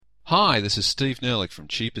Hi, this is Steve Nerlich from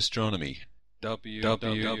Cheap Astronomy.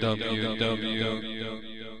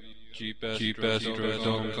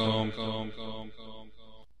 www.cheapastro.com.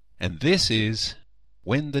 And this is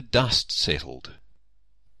When the Dust Settled.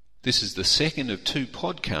 This is the second of two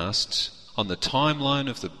podcasts on the timeline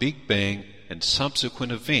of the Big Bang and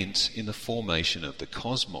subsequent events in the formation of the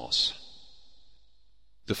cosmos.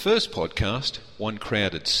 The first podcast, One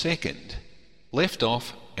Crowded Second, left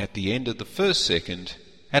off at the end of the first second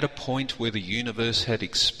at a point where the universe had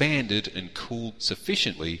expanded and cooled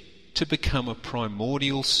sufficiently to become a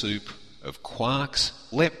primordial soup of quarks,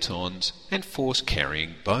 leptons, and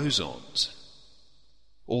force-carrying bosons.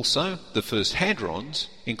 Also, the first hadrons,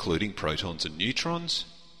 including protons and neutrons,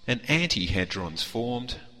 and anti-hadrons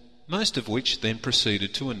formed, most of which then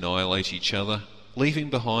proceeded to annihilate each other, leaving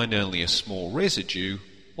behind only a small residue,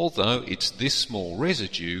 although it's this small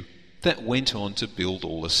residue that went on to build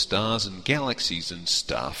all the stars and galaxies and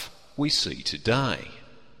stuff we see today.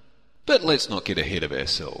 But let's not get ahead of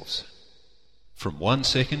ourselves. From 1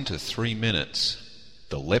 second to 3 minutes,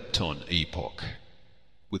 the lepton epoch.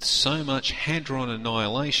 With so much hadron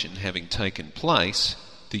annihilation having taken place,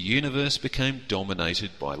 the universe became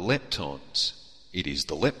dominated by leptons. It is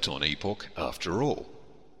the lepton epoch after all.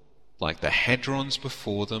 Like the hadrons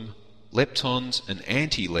before them, leptons and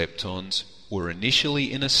anti-leptons were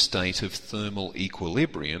initially in a state of thermal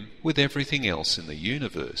equilibrium with everything else in the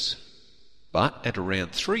universe. But at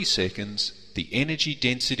around 3 seconds, the energy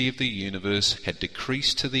density of the universe had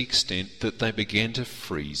decreased to the extent that they began to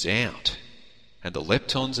freeze out, and the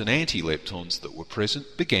leptons and anti-leptons that were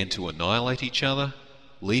present began to annihilate each other,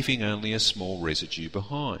 leaving only a small residue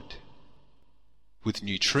behind. With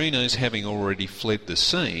neutrinos having already fled the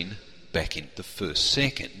scene, back in the first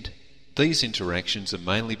second, these interactions are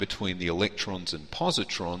mainly between the electrons and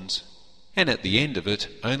positrons, and at the end of it,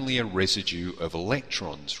 only a residue of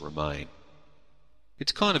electrons remain.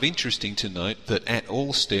 It's kind of interesting to note that at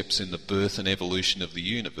all steps in the birth and evolution of the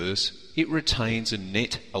universe, it retains a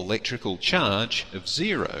net electrical charge of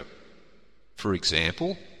 0. For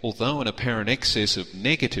example, although an apparent excess of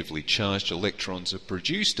negatively charged electrons are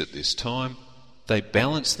produced at this time, they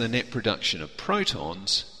balance the net production of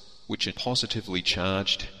protons, which are positively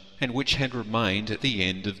charged and which had remained at the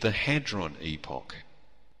end of the hadron epoch.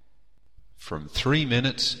 From 3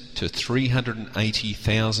 minutes to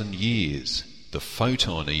 380,000 years, the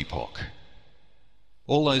photon epoch.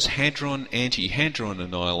 All those hadron-anti-hadron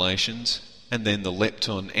annihilations, and then the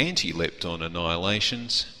lepton-anti-lepton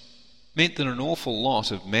annihilations, meant that an awful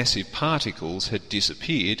lot of massive particles had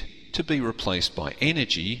disappeared to be replaced by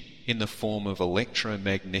energy in the form of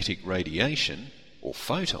electromagnetic radiation, or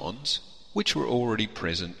photons, which were already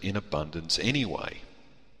present in abundance anyway.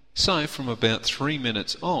 So from about 3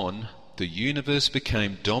 minutes on, the universe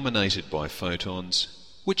became dominated by photons,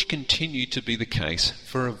 which continued to be the case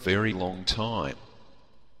for a very long time.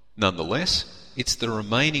 Nonetheless, it's the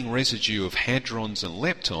remaining residue of hadrons and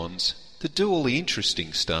leptons that do all the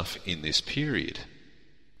interesting stuff in this period.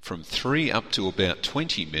 From 3 up to about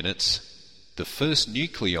 20 minutes, the first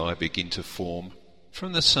nuclei begin to form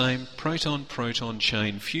from the same proton-proton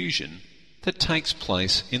chain fusion that takes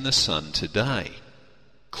place in the Sun today.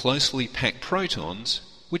 Closely packed protons,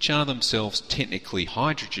 which are themselves technically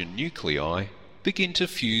hydrogen nuclei, begin to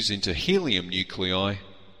fuse into helium nuclei,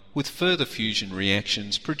 with further fusion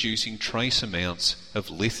reactions producing trace amounts of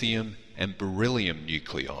lithium and beryllium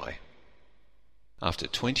nuclei. After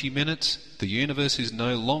 20 minutes, the universe is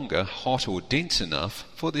no longer hot or dense enough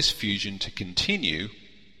for this fusion to continue,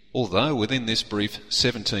 although within this brief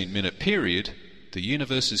 17-minute period, the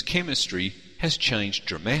universe's chemistry has changed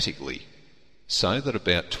dramatically, so that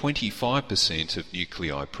about 25% of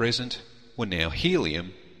nuclei present were now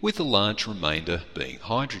helium, with the large remainder being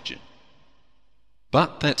hydrogen.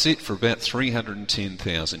 But that's it for about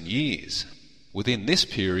 310,000 years. Within this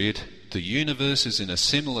period, the universe is in a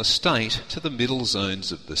similar state to the middle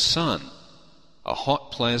zones of the Sun, a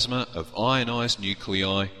hot plasma of ionized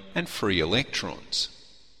nuclei and free electrons.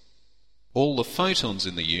 All the photons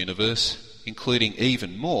in the universe, including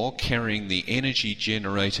even more carrying the energy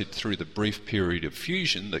generated through the brief period of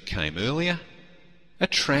fusion that came earlier, are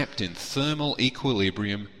trapped in thermal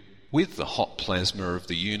equilibrium with the hot plasma of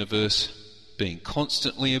the universe being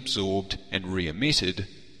constantly absorbed and re-emitted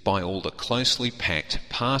by all the closely packed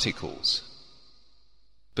particles.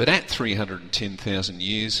 But at 310,000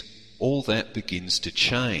 years, all that begins to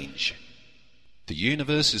change. The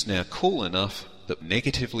universe is now cool enough that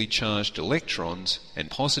negatively charged electrons and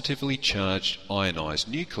positively charged ionized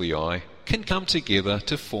nuclei can come together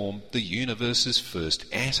to form the universe's first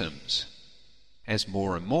atoms. As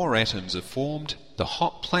more and more atoms are formed, the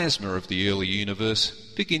hot plasma of the early universe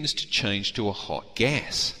begins to change to a hot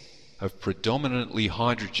gas of predominantly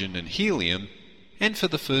hydrogen and helium, and for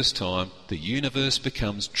the first time the universe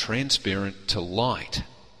becomes transparent to light.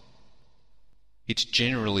 It's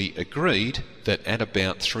generally agreed that at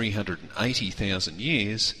about 380,000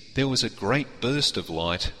 years there was a great burst of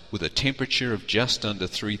light with a temperature of just under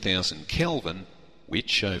 3000 Kelvin,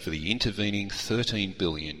 which over the intervening 13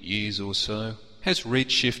 billion years or so has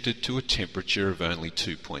redshifted to a temperature of only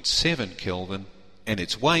 2.7 Kelvin, and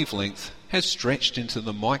its wavelength has stretched into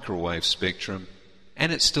the microwave spectrum,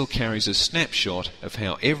 and it still carries a snapshot of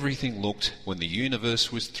how everything looked when the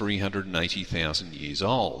universe was 380,000 years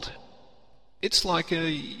old. It's like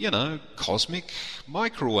a, cosmic,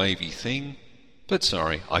 microwavey thing, but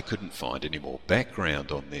sorry, I couldn't find any more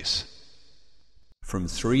background on this. From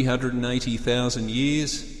 380,000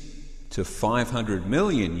 years to 500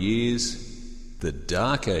 million years, the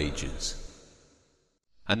Dark Ages.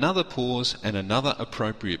 Another pause and another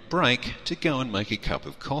appropriate break to go and make a cup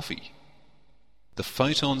of coffee. The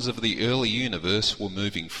photons of the early universe were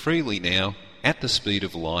moving freely now at the speed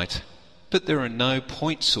of light, but there are no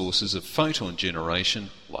point sources of photon generation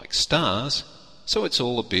like stars, so it's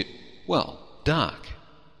all a bit, dark.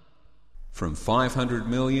 From 500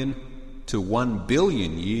 million to 1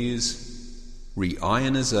 billion years,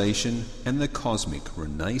 reionization and the cosmic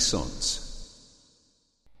renaissance.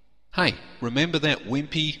 Hey, remember that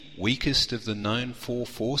wimpy, weakest of the known four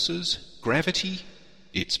forces, gravity?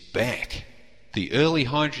 It's back. The early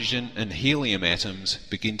hydrogen and helium atoms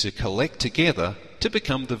begin to collect together to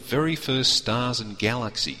become the very first stars and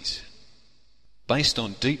galaxies. Based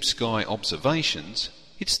on deep sky observations,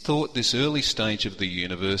 it's thought this early stage of the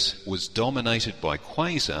universe was dominated by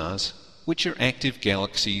quasars, which are active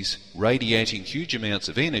galaxies radiating huge amounts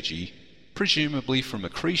of energy, presumably from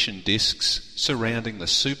accretion disks surrounding the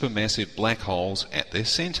supermassive black holes at their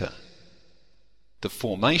centre. The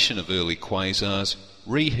formation of early quasars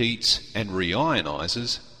reheats and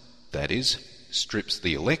reionizes, that is, strips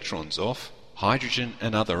the electrons off, hydrogen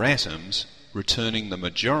and other atoms, returning the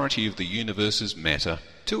majority of the universe's matter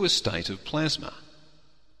to a state of plasma.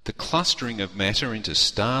 The clustering of matter into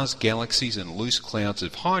stars, galaxies and loose clouds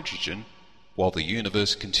of hydrogen, while the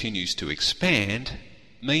universe continues to expand,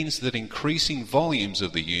 means that increasing volumes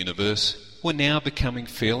of the universe were now becoming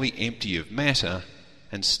fairly empty of matter,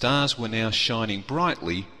 and stars were now shining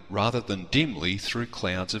brightly rather than dimly through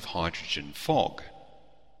clouds of hydrogen fog.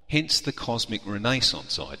 Hence the cosmic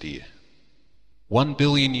renaissance idea. 1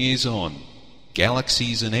 billion years on,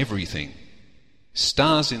 galaxies and everything.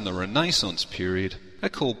 Stars in the Renaissance period are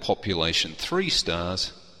called population 3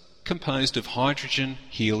 stars, composed of hydrogen,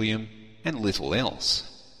 helium and little else.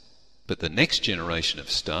 But the next generation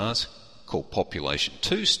of stars, called population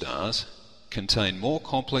 2 stars, contain more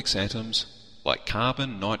complex atoms like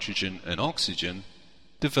carbon, nitrogen and oxygen,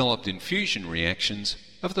 developed in fusion reactions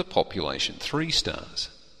of the population 3 stars.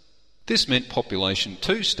 This meant population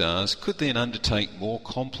 2 stars could then undertake more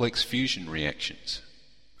complex fusion reactions.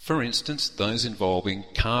 For instance, those involving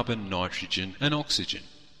carbon, nitrogen and oxygen.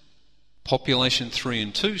 Population 3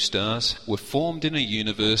 and 2 stars were formed in a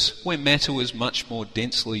universe where matter was much more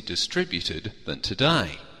densely distributed than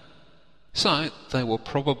today. So they were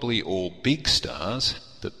probably all big stars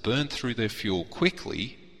that burn through their fuel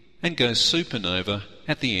quickly and go supernova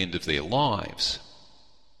at the end of their lives.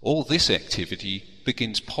 All this activity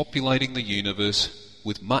begins populating the universe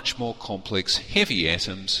with much more complex heavy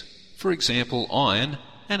atoms, for example iron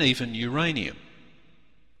and even uranium.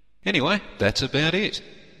 Anyway, that's about it.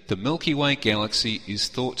 The Milky Way galaxy is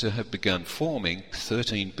thought to have begun forming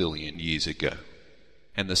 13 billion years ago,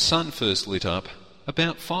 and the Sun first lit up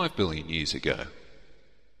about 5 billion years ago.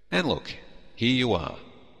 And look, here you are.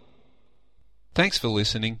 Thanks for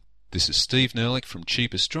listening. This is Steve Nerlich from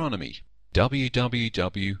Cheap Astronomy,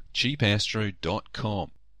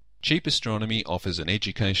 www.cheapastro.com. Cheap Astronomy offers an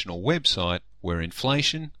educational website where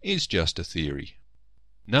inflation is just a theory.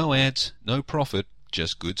 No ads, no profit,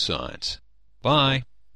 just good science. Bye.